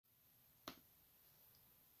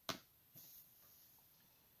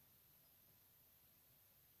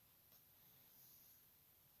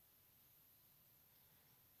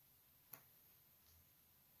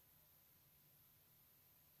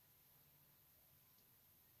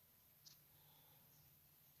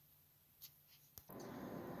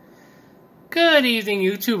Good evening,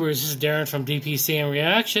 YouTubers. This is Darren from DPCM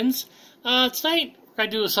Reactions. Tonight, I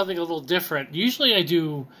do something a little different. Usually I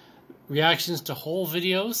do reactions to whole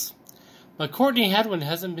videos, but Courtney Hadwin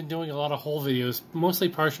hasn't been doing a lot of whole videos, mostly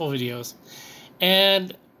partial videos.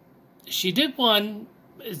 And she did one,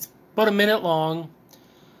 it's about a minute long,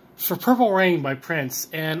 for Purple Rain by Prince.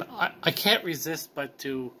 And I can't resist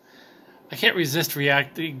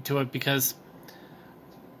reacting to it because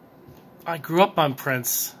I grew up on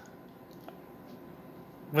Prince.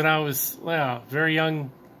 When I was very young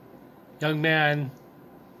man,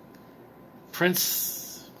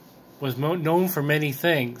 Prince was known for many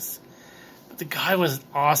things, but the guy was an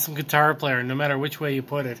awesome guitar player, no matter which way you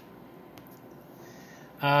put it.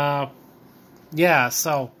 Yeah,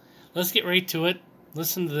 so let's get right to it.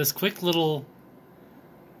 Listen to this quick little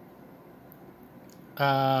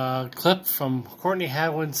clip from Courtney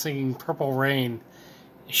Hadwin singing Purple Rain.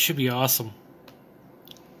 It should be awesome.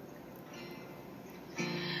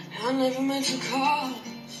 I never meant to call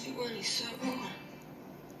you when you said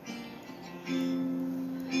I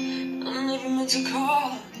never meant to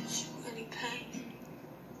call you any pain.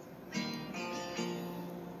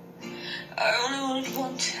 I only wanted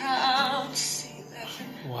one time to see that.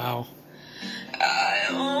 Wow. I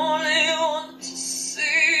only want to see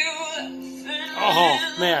you laughing. Oh,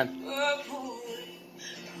 man. Purple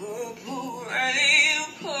rain,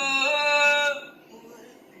 purple rain.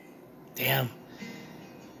 Damn.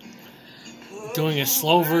 Doing a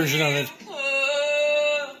slow version of it.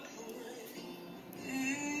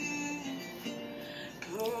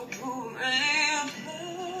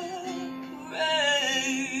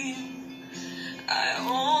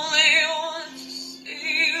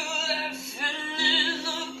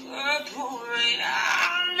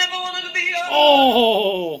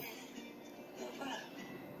 Oh!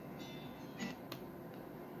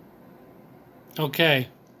 Okay.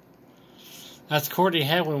 That's Courtney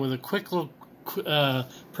Hadwin with a quick little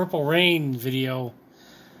Purple Rain video.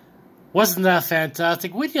 Wasn't that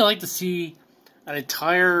fantastic? Wouldn't you like to see an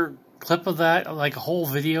entire clip of that, like a whole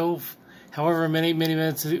video, however many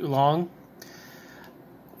minutes long?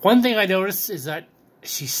 One thing I noticed is that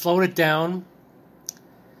she slowed it down,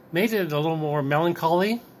 made it a little more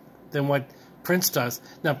melancholy than what Prince does.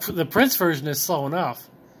 Now, the Prince version is slow enough,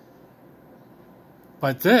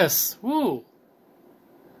 but this, woo,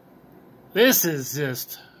 this is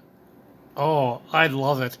just, oh, I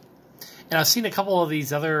love it. And I've seen a couple of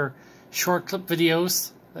these other short clip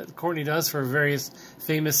videos that Courtney does for various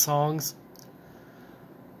famous songs.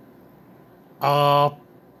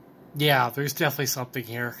 Yeah, there's definitely something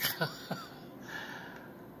here.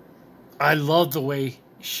 I love the way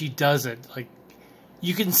she does it. Like,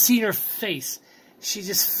 you can see in her face, she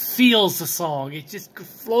just feels the song. It just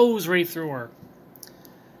flows right through her.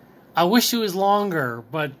 I wish it was longer,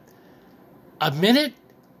 but a minute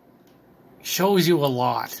shows you a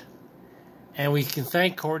lot. And we can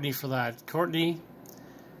thank Courtney for that. Courtney,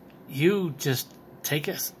 you just take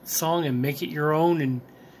a song and make it your own and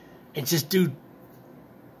just do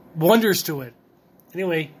wonders to it.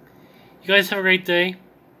 Anyway, you guys have a great day.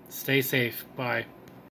 Stay safe. Bye.